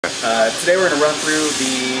Today we're going to run through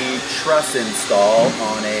the truss install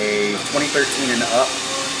on a 2013 and up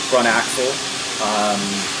front axle.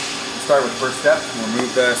 Start with the first step, we'll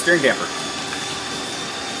remove the steering damper.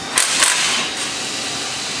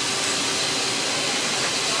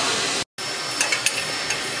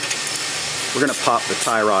 We're going to pop the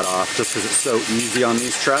tie rod off just because it's so easy on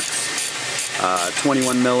these trucks.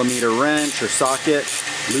 21mm wrench or socket,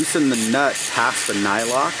 loosen the nut past the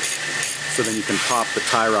nylock so then you can pop the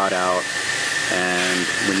tie rod out, and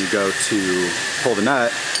when you go to pull the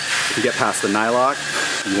nut, if you get past the nylock,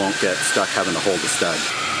 you won't get stuck having to hold the stud.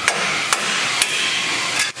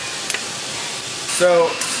 So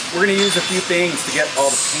we're going to use a few things to get all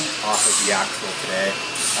the paint off of the axle today.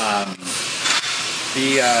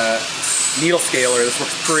 The needle scaler, this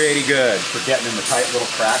looks pretty good for getting in the tight little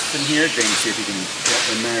cracks in here. James, see if you can get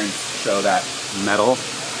in there and show that metal.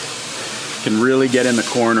 Can really get in the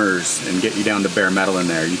corners and get you down to bare metal in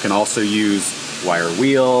there. You can also use wire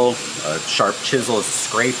wheel, a sharp chisel as a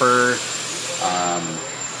scraper,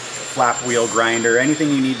 flap wheel grinder, anything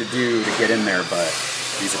you need to do to get in there, but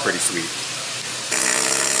these are pretty sweet.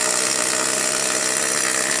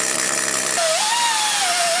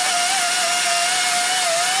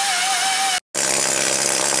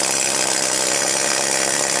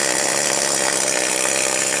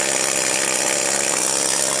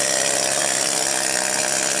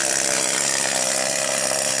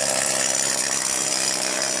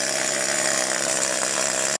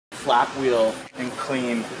 Flap wheel and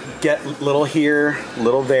clean. Get little here,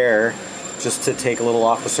 little there, just to take a little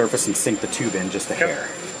off the surface and sink the tube in just a hair.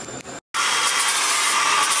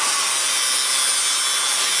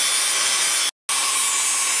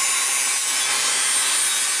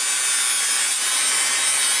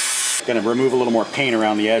 Gonna remove a little more paint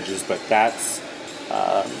around the edges, but that's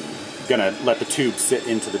gonna let the tube sit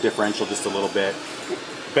into the differential just a little bit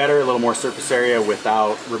better, a little more surface area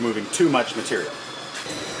without removing too much material.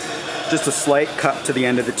 Just a slight cut to the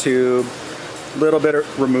end of the tube, little bit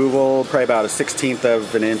of removal, probably about a 1/16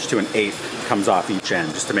 of an inch to an 1/8 comes off each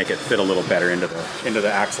end, just to make it fit a little better into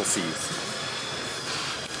the axle C's.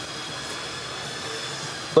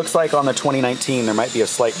 Looks like on the 2019 there might be a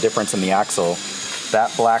slight difference in the axle.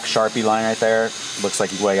 That black Sharpie line right there, looks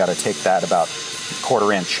like you got to take that about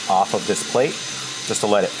 1/4 inch off of this plate just to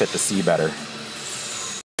let it fit the C better.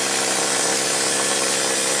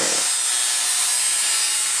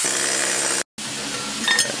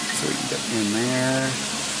 In there,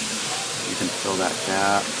 you can fill that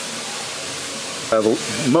gap.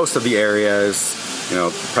 Most of the areas, you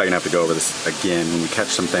know, probably gonna have to go over this again when we catch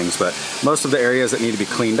some things, but most of the areas that need to be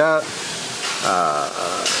cleaned up,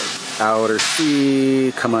 outer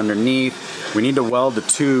C, come underneath. We need to weld the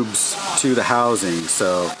tubes to the housing,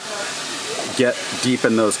 so get deep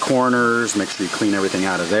in those corners, make sure you clean everything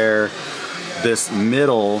out of there. This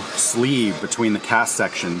middle sleeve between the cast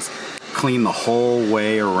sections, clean the whole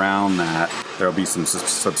way around that. There'll be some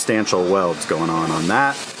substantial welds going on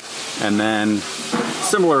that. And then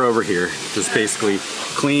similar over here, just basically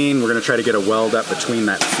clean. We're gonna try to get a weld up between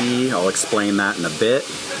that C. I'll explain that in a bit.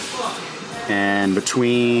 And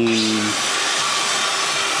between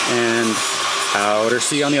and outer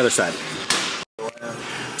C on the other side.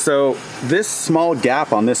 So this small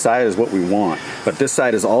gap on this side is what we want, but this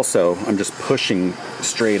side is also, I'm just pushing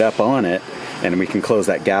straight up on it, and we can close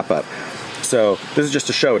that gap up. So this is just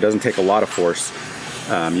to show it doesn't take a lot of force.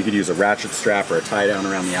 You could use a ratchet strap or a tie down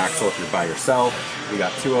around the axle if you're by yourself. We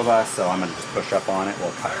got 2 of us, so I'm gonna just push up on it.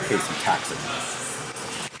 We'll cut case and tax it.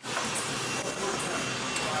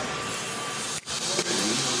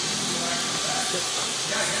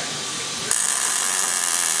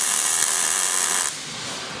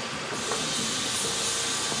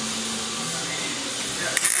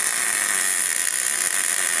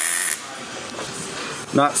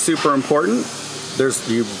 Not super important.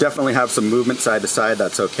 You definitely have some movement side to side,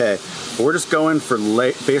 that's okay. But we're just going for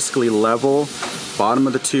basically level, bottom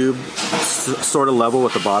of the tube, sort of level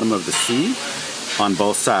with the bottom of the C on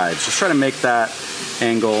both sides. Just try to make that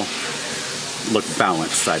angle look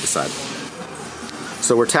balanced side to side.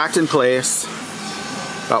 So we're tacked in place,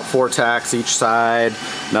 about 4 tacks each side,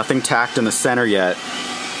 nothing tacked in the center yet.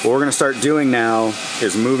 What we're gonna start doing now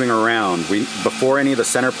is moving around. Before any of the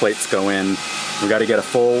center plates go in, we got to get a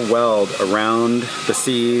full weld around the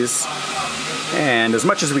C's and as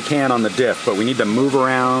much as we can on the diff, but we need to move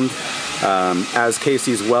around. As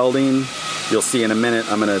Casey's welding, you'll see in a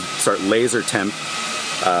minute, I'm going to start laser temp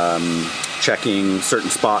checking certain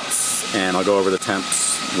spots, and I'll go over the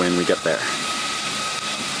temps when we get there.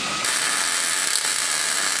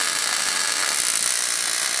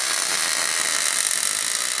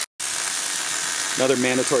 Another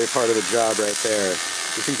mandatory part of the job right there.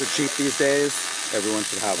 These things are cheap these days. Everyone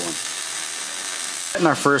should have one. Getting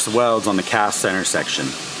our first welds on the cast center section.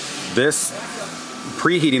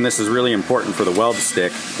 Preheating this is really important for the weld to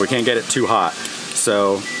stick. We can't get it too hot.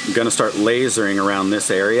 So I'm gonna start lasering around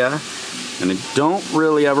this area. And I don't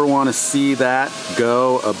really ever want to see that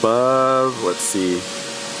go above, let's see,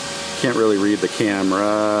 can't really read the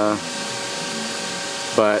camera,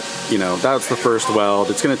 but you know, that's the first weld.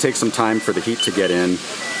 It's going to take some time for the heat to get in,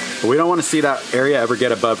 but we don't want to see that area ever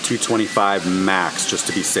get above 225 max, just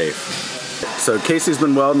to be safe. So Casey's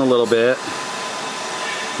been welding a little bit.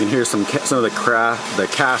 You can hear some of the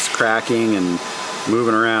cast cracking and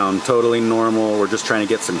moving around, totally normal. We're just trying to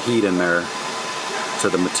get some heat in there to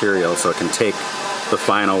the material so it can take the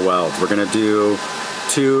final welds. We're gonna do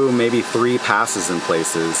 2, maybe 3 passes in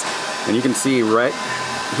places. And you can see right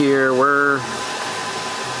here, we're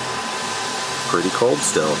pretty cold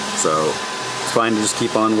still. So it's fine to just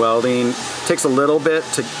keep on welding. It takes a little bit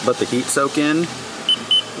to let the heat soak in.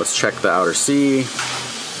 Let's check the outer C.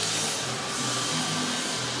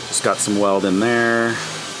 Just got some weld in there.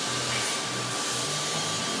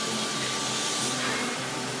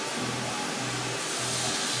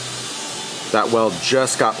 That weld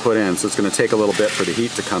just got put in, so it's going to take a little bit for the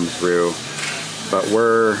heat to come through. But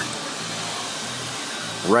we're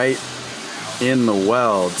right in the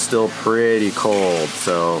weld, still pretty cold,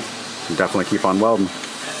 so definitely keep on welding.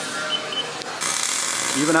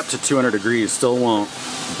 Even up to 200 degrees still won't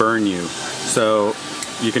burn you. So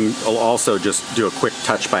you can also just do a quick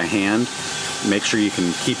touch by hand. Make sure you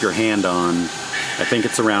can keep your hand on. I think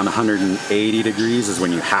it's around 180 degrees is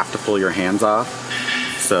when you have to pull your hands off.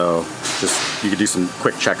 So you could do some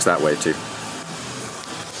quick checks that way too.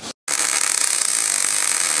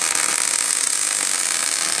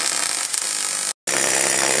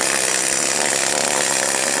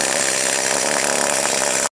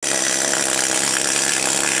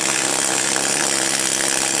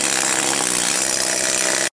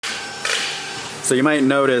 So you might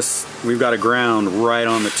notice we've got a ground right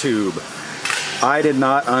on the tube. I did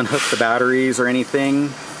not unhook the batteries or anything.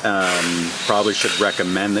 Probably should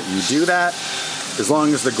recommend that you do that. As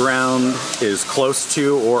long as the ground is close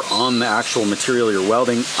to or on the actual material you're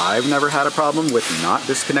welding, I've never had a problem with not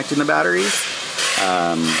disconnecting the batteries.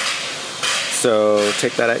 So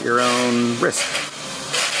take that at your own risk.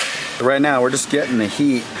 Right now we're just getting the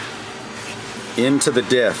heat into the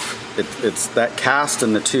diff. It's that cast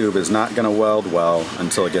in the tube is not going to weld well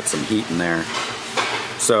until it gets some heat in there.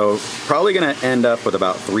 So probably going to end up with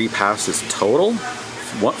about 3 passes total.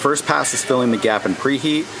 First pass is filling the gap in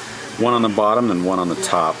preheat, 1 on the bottom and 1 on the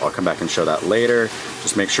top. I'll come back and show that later.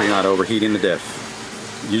 Just make sure you're not overheating the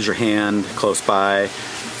diff. Use your hand close by,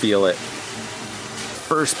 feel it.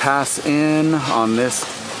 First pass in on this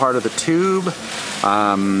part of the tube.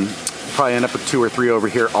 Probably end up with 2 or 3 over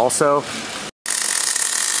here also.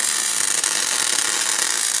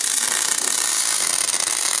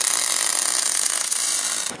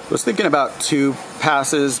 I was thinking about 2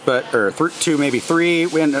 passes, or 2, maybe 3.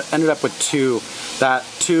 We ended up with 2. That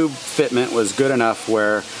tube fitment was good enough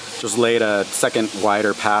where just laid a second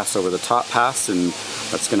wider pass over the top pass, and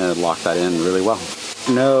that's gonna lock that in really well.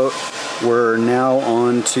 Note, we're now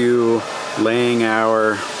on to laying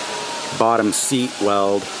our bottom seat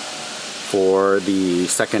weld for the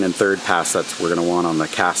second and third pass that we're gonna want on the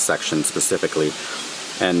cast section specifically.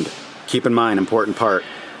 And keep in mind, important part,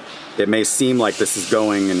 it may seem like this is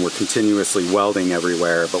going and we're continuously welding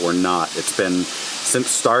everywhere, but we're not. It's been, since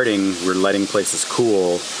starting, we're letting places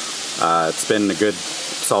cool. It's been a good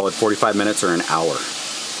solid 45 minutes or an hour.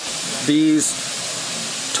 These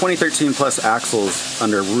 2013 plus axles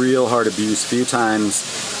under real hard abuse. Few times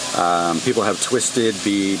people have twisted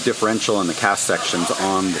the differential and the cast sections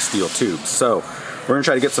on the steel tubes. So we're gonna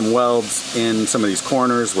try to get some welds in some of these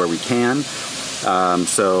corners where we can.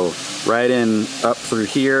 So right in up through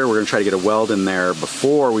here, we're gonna try to get a weld in there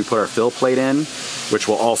before we put our fill plate in, which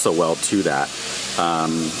will also weld to that.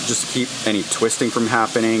 Just to keep any twisting from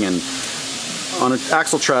happening. And on an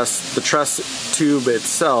axle truss, the truss tube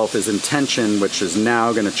itself is in tension, which is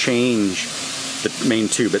now gonna change the main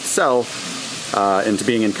tube itself into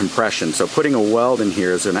being in compression. So putting a weld in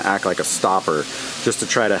here is gonna act like a stopper, just to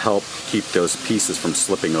try to help keep those pieces from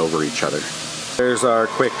slipping over each other. There's our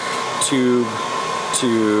quick tube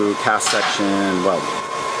to cast section weld.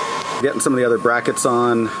 Getting some of the other brackets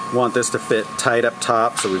on. Want this to fit tight up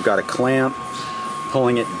top, so we've got a clamp,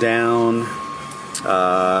 pulling it down.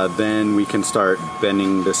 Then we can start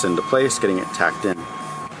bending this into place, getting it tacked in.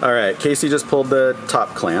 All right, Casey just pulled the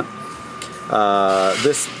top clamp.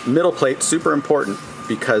 This middle plate, super important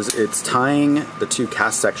because it's tying the 2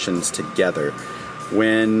 cast sections together.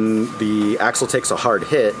 When the axle takes a hard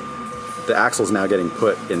hit, the axle is now getting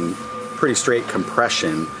put in pretty straight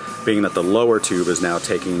compression, being that the lower tube is now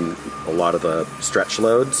taking a lot of the stretch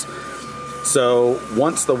loads. So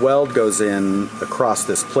once the weld goes in across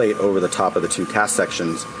this plate over the top of the two cast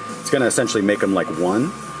sections, it's going to essentially make them like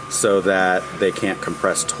one, so that they can't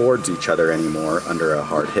compress towards each other anymore under a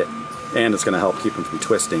hard hit. And it's going to help keep them from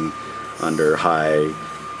twisting under high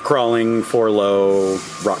crawling, for low,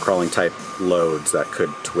 rock crawling type loads that could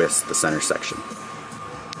twist the center section.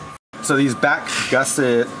 So these back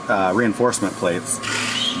gusset reinforcement plates,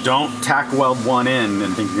 don't tack weld one in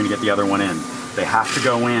and think you're going to get the other one in. They have to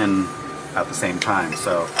go in at the same time.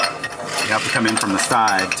 So you have to come in from the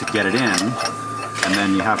side to get it in, and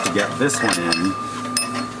then you have to get this one in,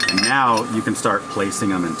 and now you can start placing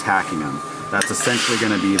them and tacking them. That's essentially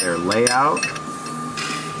going to be their layout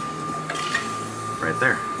right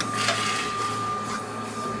there.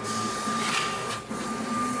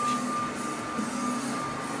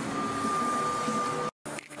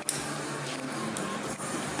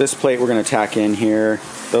 This plate we're going to tack in here,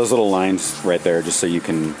 those little lines right there, just so you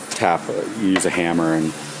can tap, use a hammer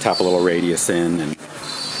and tap a little radius in, and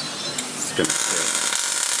it's going to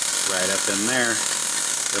fit right up in there.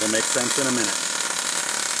 It'll make sense in a minute.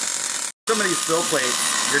 Some of these fill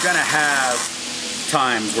plates, you're going to have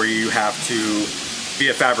times where you have to be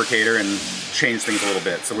a fabricator and change things a little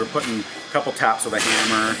bit. So we're putting a couple taps with a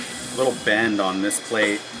hammer, a little bend on this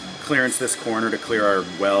plate, clearance this corner to clear our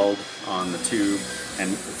weld on the tube, and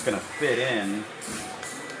it's going to fit in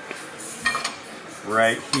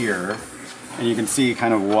right here. And you can see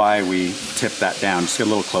kind of why we tip that down. Just get a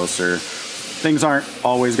little closer. Things aren't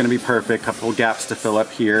always going to be perfect. Couple gaps to fill up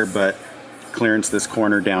here, but clearance this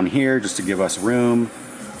corner down here just to give us room,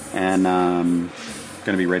 and going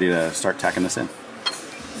to be ready to start tacking this in.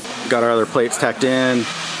 Got our other plates tacked in,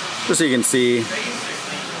 just so you can see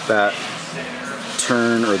that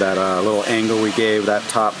turn, or that little angle we gave that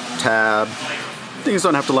top tab. Things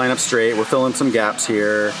don't have to line up straight. We're filling some gaps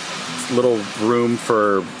here. Little room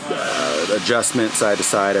for adjustment side to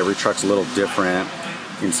side. Every truck's a little different.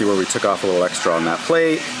 You can see where we took off a little extra on that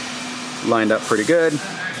plate. Lined up pretty good.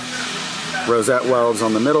 Rosette welds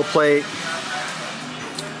on the middle plate.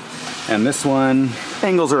 And this one,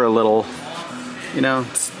 angles are a little, you know,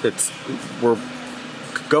 we're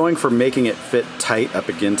going for making it fit tight up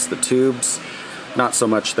against the tubes. Not so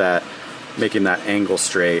much that making that angle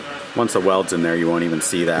straight. Once the weld's in there, you won't even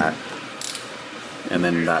see that. And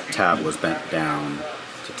then that tab was bent down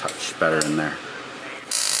to touch better in there.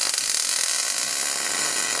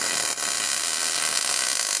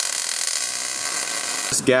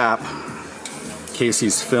 This gap,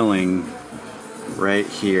 Casey's filling right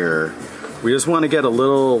here. We just want to get a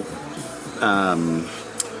little,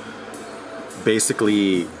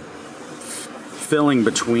 basically filling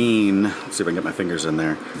between, let's see if I can get my fingers in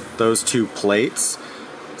there, those two plates.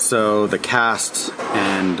 So the cast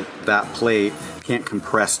and that plate can't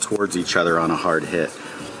compress towards each other on a hard hit.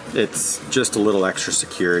 It's just a little extra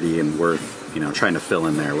security and worth, you know, trying to fill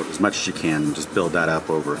in there as much as you can. Just build that up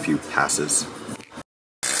over a few passes.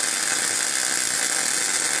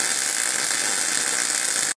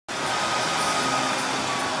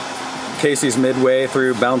 Casey's midway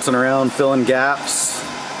through bouncing around, filling gaps.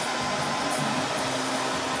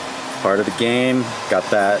 Part of the game. Got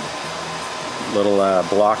that little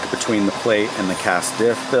block between the plate and the cast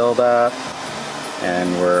diff filled up, and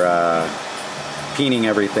we're peening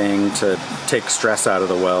everything to take stress out of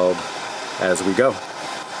the weld as we go.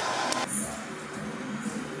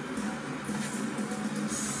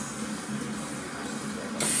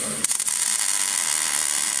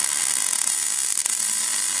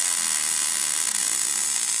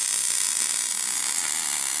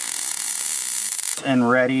 And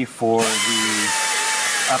ready for the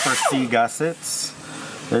upper C gussets.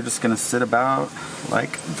 They're just gonna sit about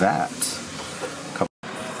like that.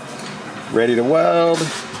 Ready to weld.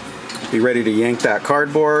 Be ready to yank that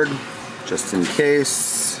cardboard, just in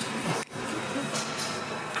case.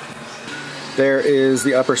 There is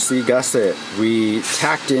the upper C gusset. We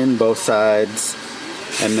tacked in both sides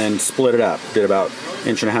and then split it up. Did about 1.5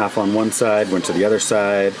 inches on one side, went to the other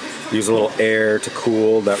side. Use a little air to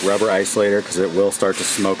cool that rubber isolator because it will start to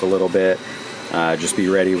smoke a little bit. Just be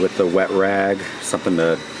ready with the wet rag, something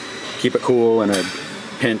to keep it cool, and a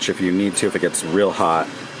pinch if you need to if it gets real hot.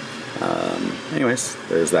 Anyways,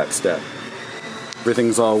 there's that step.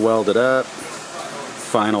 Everything's all welded up.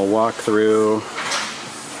 Final walkthrough.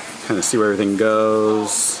 Kind of see where everything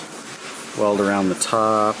goes. Weld around the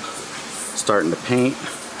top. Starting to paint.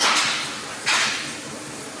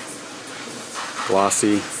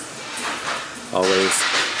 Glossy. Always.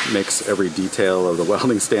 makes every detail of the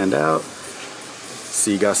welding stand out.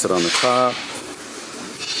 C-gusset on the top.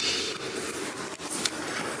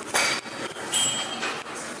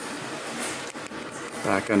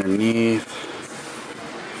 Back underneath.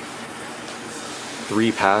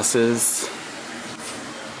 3 passes.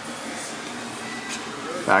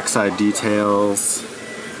 Backside details.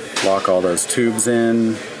 Lock all those tubes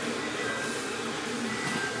in.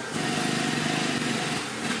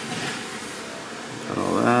 Got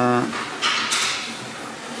all that.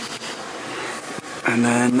 And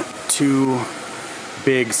then 2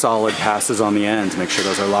 big solid passes on the ends. Make sure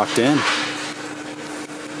those are locked in.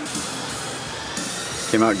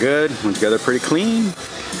 Came out good, went together pretty clean.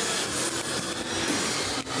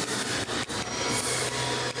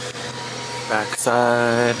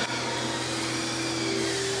 Backside.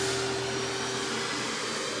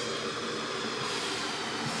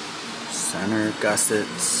 Center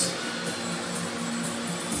gussets.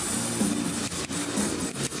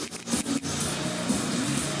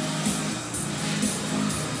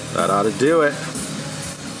 That ought to do it.